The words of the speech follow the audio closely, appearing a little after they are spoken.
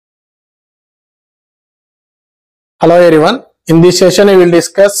Hello everyone. In this session, I will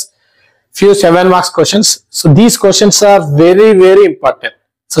discuss few 7 marks questions. So these questions are very important.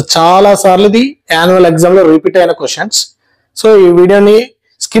 So చాలా సార్లు ఇది annual exam లో repeat అయిన questions. So ఈ వీడియోని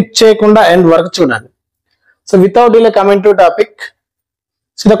skip చేయకుండా ఎండ్ వరకు చూడండి. So without delay coming to topic.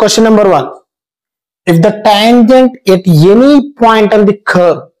 So the question number 1. If the tangent at any point on the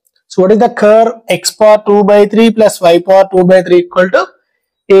curve. So what is the curve? X power 2 by 3 plus y power 2 by 3 equal to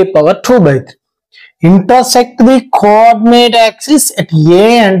a power 2 by 3. Intersect the coordinate axis at A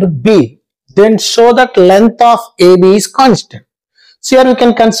and B, then show that length of AB is constant. So here we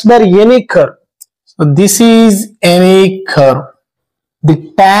can consider any curve. So this is any curve. The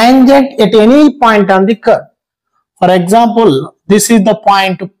tangent at any point on the curve. For example, this is the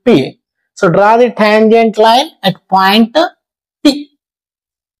point P. So draw the tangent line at point P.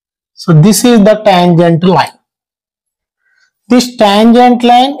 So this is the tangent line. This tangent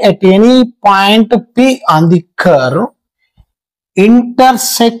line at any point P on the curve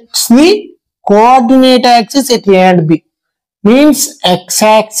intersects the coordinate axis at A and B. Means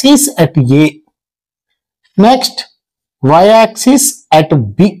x-axis at A. Next, y-axis at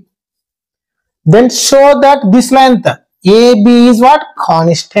B. Then show that this length AB is what?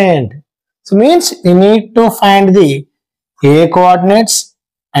 Constant. So means we need to find the A coordinates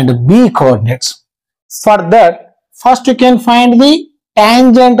and B coordinates. For that, first you can find the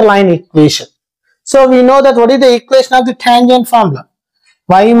tangent line equation. So we know that what is the equation of the tangent formula?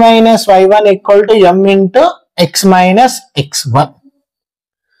 Y minus y1 equal to m into x minus x1.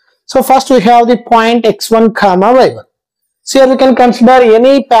 So first we have the point x1 comma y1. So here we can consider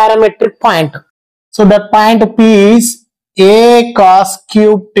any parametric point. So that point P is a cos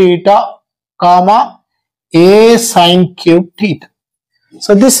cube theta comma a sin cube theta.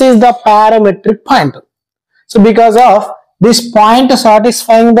 So this is the parametric point. So because of this point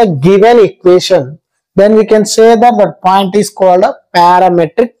satisfying the given equation, then we can say that that point is called a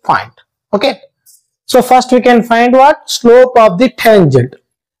parametric point. Okay. So first we can find what? Slope of the tangent.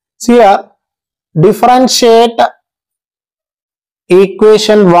 So here differentiate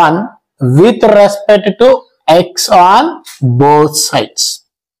equation 1 with respect to x on both sides.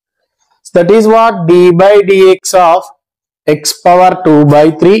 So that is what? D by dx of x power 2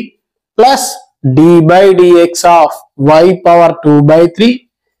 by 3 plus d by dx of y power 2 by 3,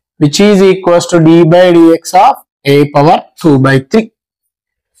 which is equals to d by dx of a power 2 by 3.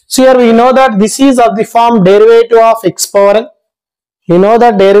 So here we know that this is of the form derivative of x power n. We know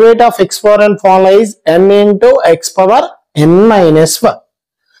that derivative of x power n formula is n into x power n minus 1.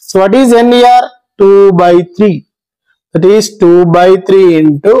 So what is n here? 2 by 3. That is 2 by 3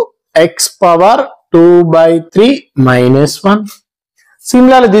 into x power 2 by 3 minus 1.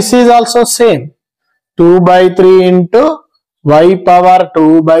 Similarly, this is also same. 2 by 3 into y power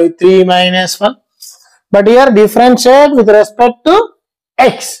 2 by 3 minus 1. But here differentiate with respect to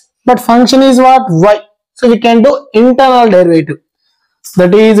x. But function is what? Y. So we can do internal derivative.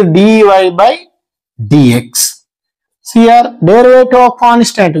 That is dy by dx. See here derivative of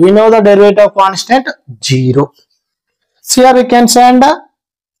constant. We know the derivative of constant 0. See here we can send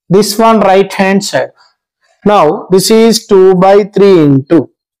this one right hand side. Now this is 2 by 3 into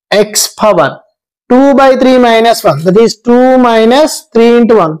x power 2 by 3 minus 1. That is 2 minus 3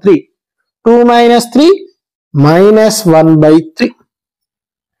 into 1. 3. 2 minus 3 minus 1 by 3.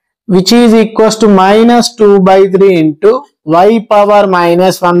 Which is equals to minus 2 by 3 into y power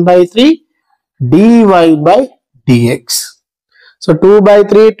minus 1 by 3 dy by dx. So 2 by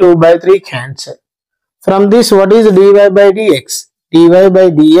 3, 2 by 3 cancel. From this what is dy by dx? Dy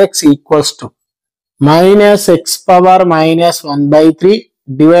by dx equals to minus x power minus 1 by 3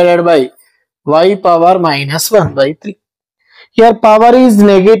 divided by y power minus 1 by 3. Here power is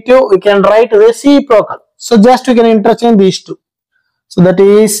negative, we can write reciprocal. So just we can interchange these two. So that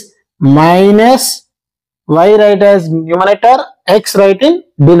is minus y write as numerator, x write in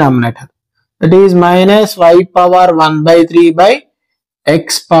denominator. That is minus y power 1 by 3 by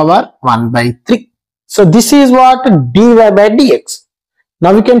x power 1 by 3. So this is what dy by dx.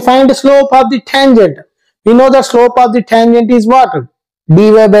 Now we can find the slope of the tangent. We know the slope of the tangent is what?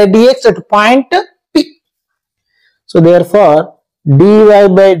 Dy by dx at point P. So therefore dy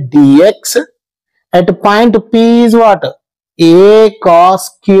by dx at point P is what? A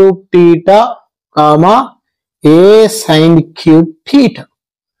cos cube theta comma a sin cube theta,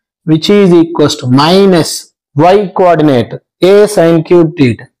 which is equals to minus y coordinate a sin cube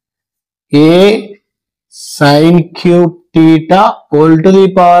theta, a sin cube theta whole to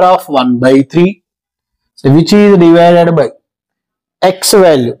the power of 1 by 3. So which is divided by x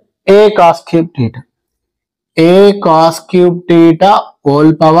value a cos cube theta, a cos cube theta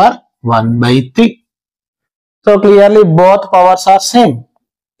whole power 1 by 3. So clearly both powers are same.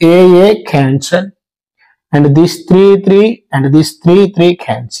 A cancel. And this 3 and this 3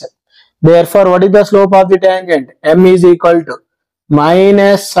 cancel. Therefore, what is the slope of the tangent? M is equal to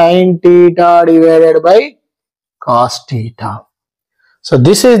minus sine theta divided by cos theta. So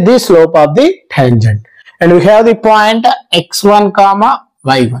this is the slope of the tangent. And we have the point x1 comma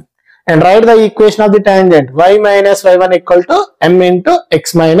y1. And write the equation of the tangent. Y minus y1 equal to m into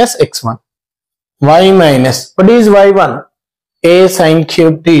x minus x1. Y minus, what is y1? A sine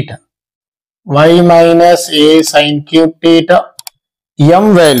cube theta. Y minus a sine cube theta.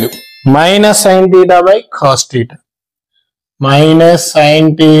 M value minus sine theta by cos theta. Minus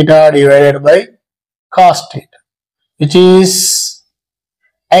sine theta divided by cos theta, which is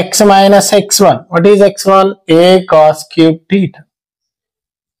x minus x1. What is x1? A cos cube theta.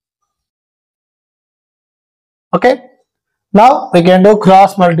 Okay. Now we can do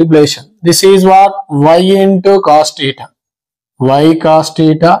cross multiplication. This is what? Y into cos theta. Y cos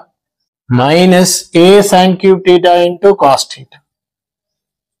theta minus a sine cube theta into cos theta,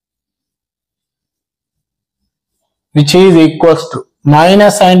 which is equals to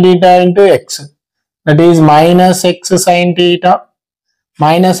minus sine theta into x. That is minus x sine theta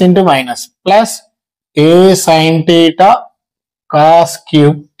minus into minus plus a sine theta cos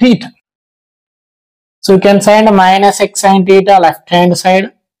cube theta. So you can find minus x sine theta left hand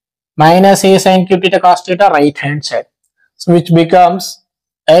side, minus a sine cube theta cos theta right hand side. So which becomes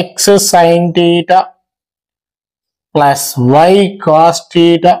x sine theta plus y cos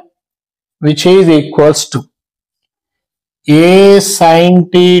theta, which is equals to a sine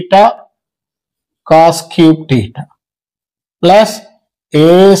theta cos cube theta plus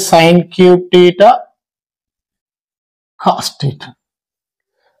a sine cube theta cos theta.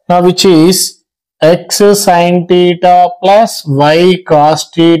 Now which is x sine theta plus y cos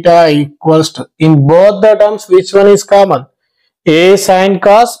theta equals to, in both the terms which one is common? A sine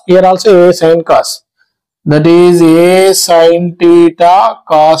cos, here also a sine cos. That is a sine theta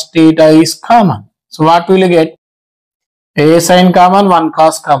cos theta is common. So what will you get? A sine common, 1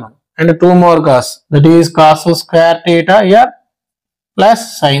 cos common, and 2 more cos. That is cos square theta here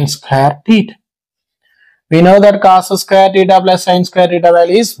plus sine square theta. We know that cos square theta plus sine square theta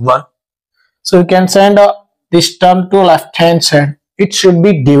value is 1. So you can send this term to left hand side. It should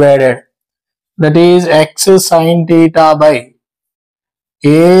be divided. That is x sine theta by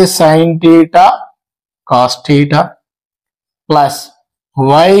a sine theta cos theta plus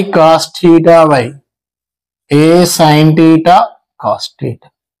y cos theta by a sine theta cos theta,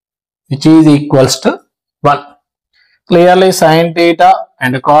 which is equals to 1. Clearly sine theta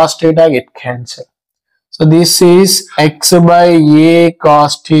and cos theta get cancelled. So this is x by a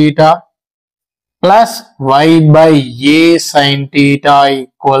cos theta plus y by a sine theta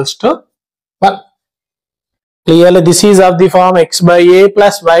equals to 1. Clearly this is of the form x by a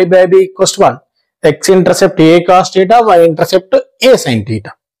plus y by b equals to 1. X intercept a cos theta, y intercept a sine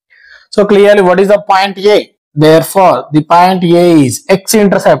theta. So clearly what is the point A? Therefore the point A is x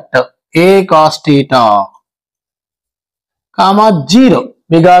intercept a cos theta comma 0,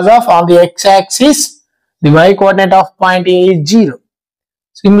 because of on the x axis the y coordinate of point A is 0.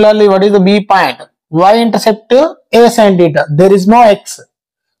 Similarly, what is the B point? Y intercept a sine theta. There is no x.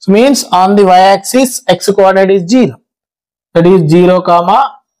 So means on the y axis x coordinate is 0. That is 0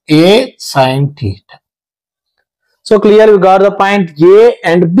 comma a sine theta. So clearly we got the point A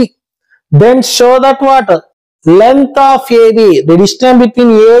and B. Then show that what? Length of AB. The distance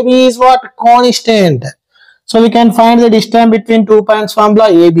between AB is what? Constant. So we can find the distance between 2 points formula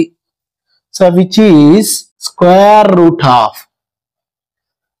AB. So which is square root of,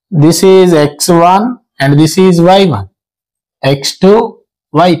 this is x1 and this is y1, x2,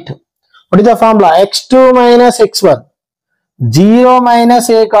 y2. What is the formula? x2 minus x1, 0 minus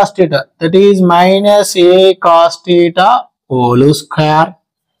a cos theta, that is minus a cos theta whole square.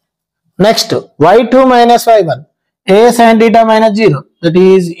 Next, y2 minus y1, a sin theta minus 0, that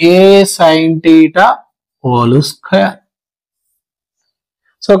is a sin theta whole square.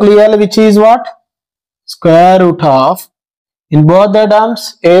 So clearly which is what? Square root of, in both the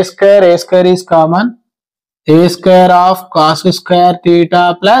terms a square is common, a square of cos square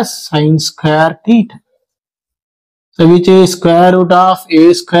theta plus sin square theta. So which is square root of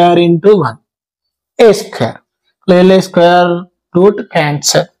a square into 1, a square. Clearly square root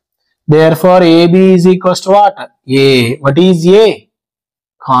cancel. Therefore AB is equals to what? A. What is A?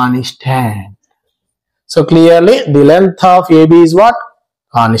 Constant. So clearly the length of AB is what?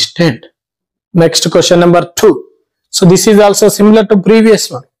 Constant. Next question number 2. So this is also similar to previous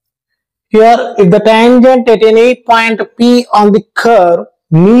one. Here if the tangent at any point P on the curve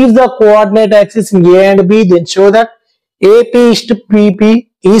meets the coordinate axis in A and B, then show that AP is to PP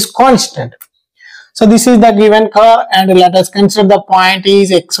is constant. So this is the given curve, and let us consider the point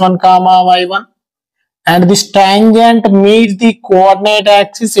is x1 comma y1, and this tangent meets the coordinate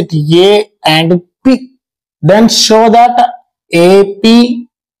axis at A and P. Then show that AP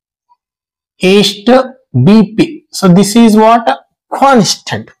is to BP. So this is what?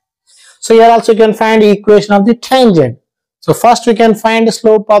 Constant. So here also you can find equation of the tangent. So first we can find the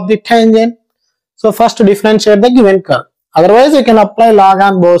slope of the tangent. So first to differentiate the given curve. Otherwise you can apply log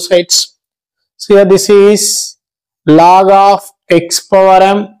on both sides. So here this is log of x power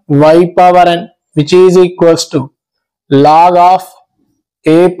m y power n, which is equals to log of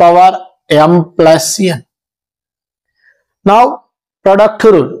a power m plus n. Now product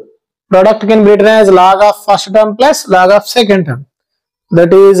rule. Product can be written as log of first term plus log of second term.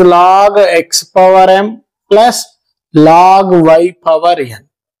 That is log x power m plus log y power n.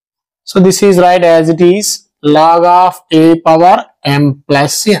 So this is right as it is, log of a power m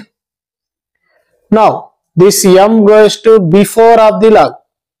plus n. Now this m goes to before of the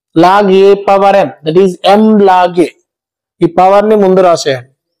log a power m, that is m log a. ఈ power ని ముందు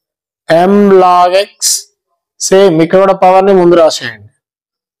రాసేయండి. m log x, same ఇక్కడ కూడా power ని ముందు రాసేయండి,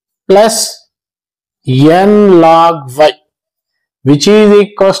 plus n log y, which is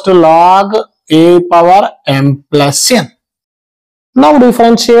equals to log a power m plus n. Now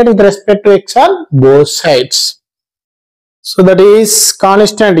differentiate with respect to x on both sides. So that is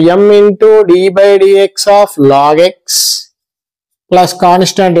constant m into d by dx of log x plus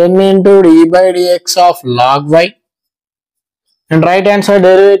constant n into d by dx of log y, and right hand side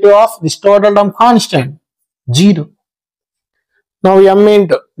derivative of this total term constant 0. Now m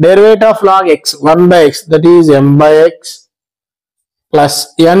into derivative of log x 1 by x, that is m by x, plus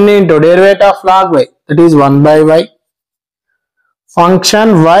n into derivative of log y, that is 1 by y,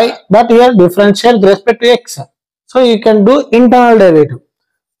 function y, but here differentiate with respect to x. So you can do internal derivative,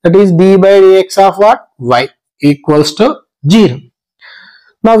 that is d by dx of what? Y equals to 0.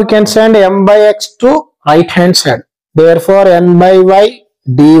 Now we can send m by x to right hand side. Therefore n by y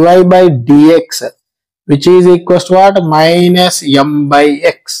dy by dx, which is equals to what? Minus m by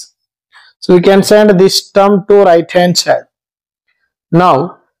x. So we can send this term to right hand side. Now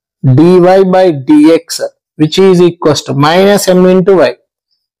dy by dx, which is equals to minus m into y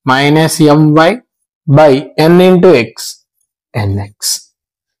minus my by n into x, nx.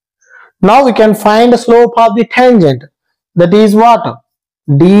 Now we can find the slope of the tangent, that is what?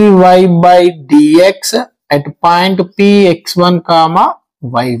 Dy by dx at point p x1 comma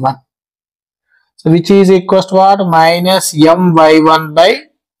y1. So which is equals to what? Minus m y1 by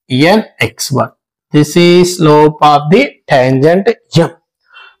n x1. This is slope of the tangent m.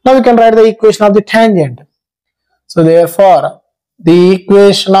 Now we can write the equation of the tangent. So therefore the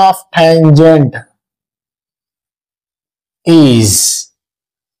equation of tangent is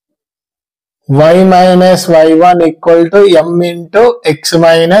y minus y1 equal to m into x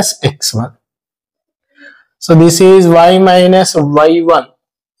minus x1. So this is y minus y1,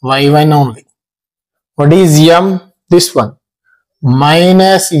 y1 only. What is m? This one,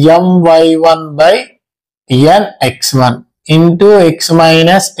 minus m y1 by n x1 into x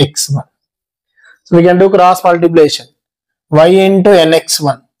minus x1. So we can do cross multiplication. Y into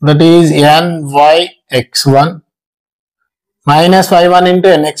nx1, that is n y x1, minus y1 into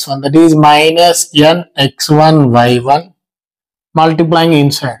nx1, that is minus n x1 y1, multiplying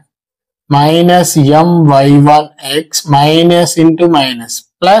inside, minus m y1 x minus into minus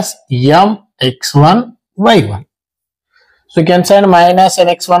plus m x1 y1. So you can send minus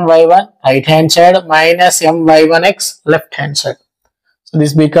nx1 y1 right hand side, minus m y1 x left hand side. So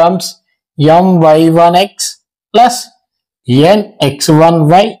this becomes m y1 x plus n x1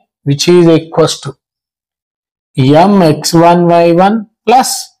 y, which is equals to m x1 y1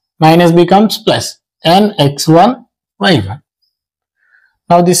 plus minus becomes plus n x1 y1.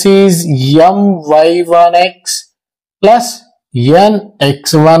 Now this is m y1 x plus n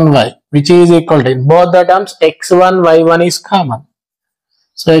x1 y, which is equal to, in both the terms x1 y1 is common.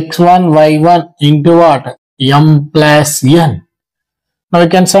 So x1 y1 into what? M plus n. Now we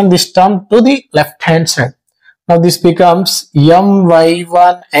can send this term to the left hand side. Now this becomes m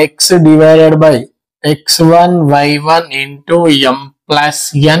y1 x divided by x1 y1 into m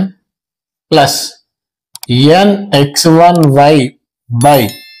plus n plus n x1 y by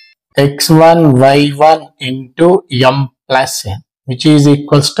x1 y1 into m plus n, which is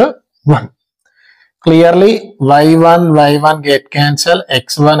equals to 1. Clearly y1 y1 get cancelled,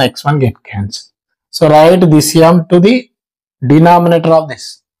 x1 x1 get cancelled. So write this m to the denominator of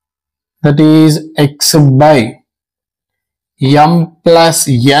this, that is x by m plus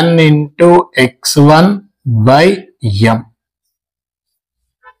n into x1 by m.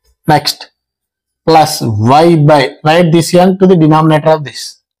 Next, plus y by, write this n to the denominator of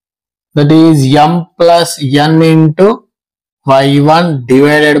this. That is m plus n into y1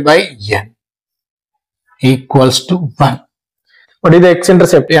 divided by n equals to 1. What is the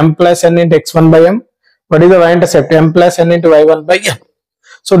x-intercept? M plus n into x1 by m. What is the y-intercept? M plus n into y1 by m.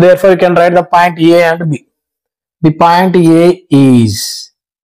 So therefore you can write the point A and B. The point A is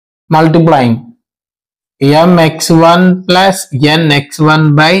multiplying mx1 plus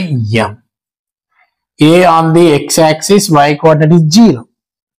nx1 by m. A on the x-axis, y coordinate is 0.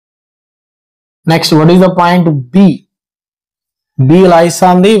 Next, what is the point B? B lies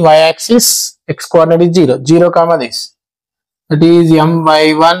on the y-axis, x coordinate is 0. 0 comma this. That is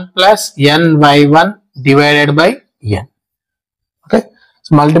my1 plus ny1 divided by n. Okay.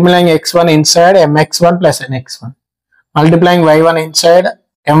 So multiplying x1 inside mx1 plus nx1. Multiplying y1 inside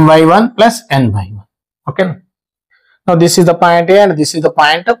my1 plus ny1. Okay. Now this is the point A and this is the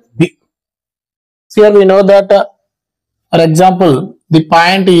point B. So here we know that, for example, the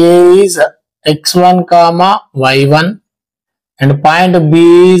point A is x1 comma y1 and point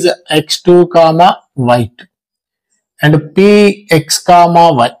B is x2 comma y2 and px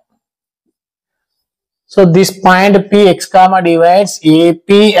comma y. So this point px comma divides AP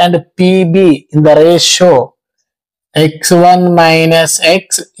and PB in the ratio x1 minus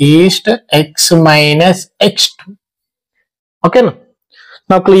x is to x minus x2. Okay.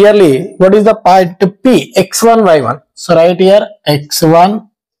 Now clearly, what is the point P? x1 y1. So right here x1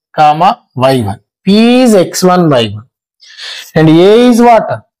 comma y1. P is x1 y1 and A is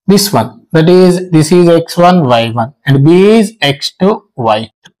what? This one. That is, this is x1 y1 and B is x2 y2.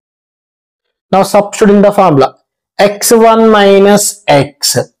 Now substituting the formula x1 minus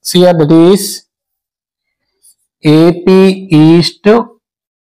x. See here, that is AP is to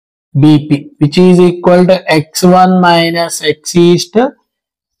BP, which is equal to x1 minus x is to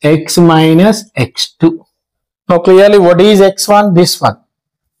x minus x2. Now clearly, what is x1? This one,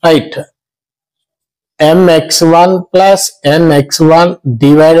 right? mx1 plus nx1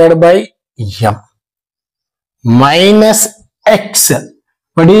 divided by m minus x.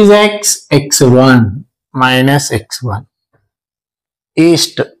 What is x? x1 minus x1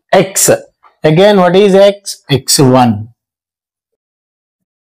 is to x. Again, what is x? x1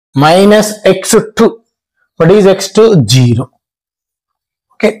 minus x2. What is x2? 0.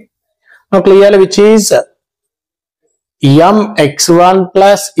 Okay. Now clearly, which is mx1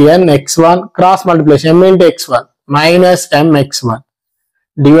 plus nx1 cross multiplication m into x1 minus mx1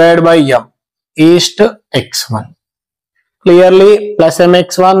 divided by m is to x1. Clearly, plus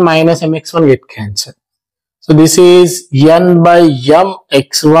mx1 minus mx1 get cancelled. So this is n by m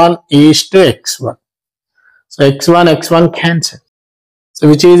x1 is to x1. So x1 cancel. So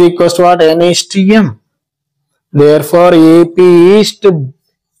which is equals to what? N is to m. Therefore, AP is to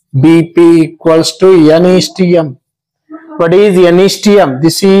BP equals to n is to m. What is n is to m?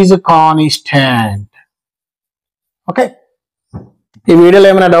 This is a constant. Okay. ఈ వీడియోలో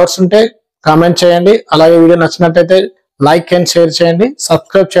ఏమైనా doubts ఉంటే comment చేయండి. అలాగే video నచ్చినట్లయితే like and share చేయండి.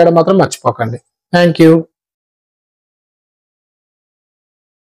 Subscribe చేయడం మాత్రం మర్చిపోకండి. Thank you.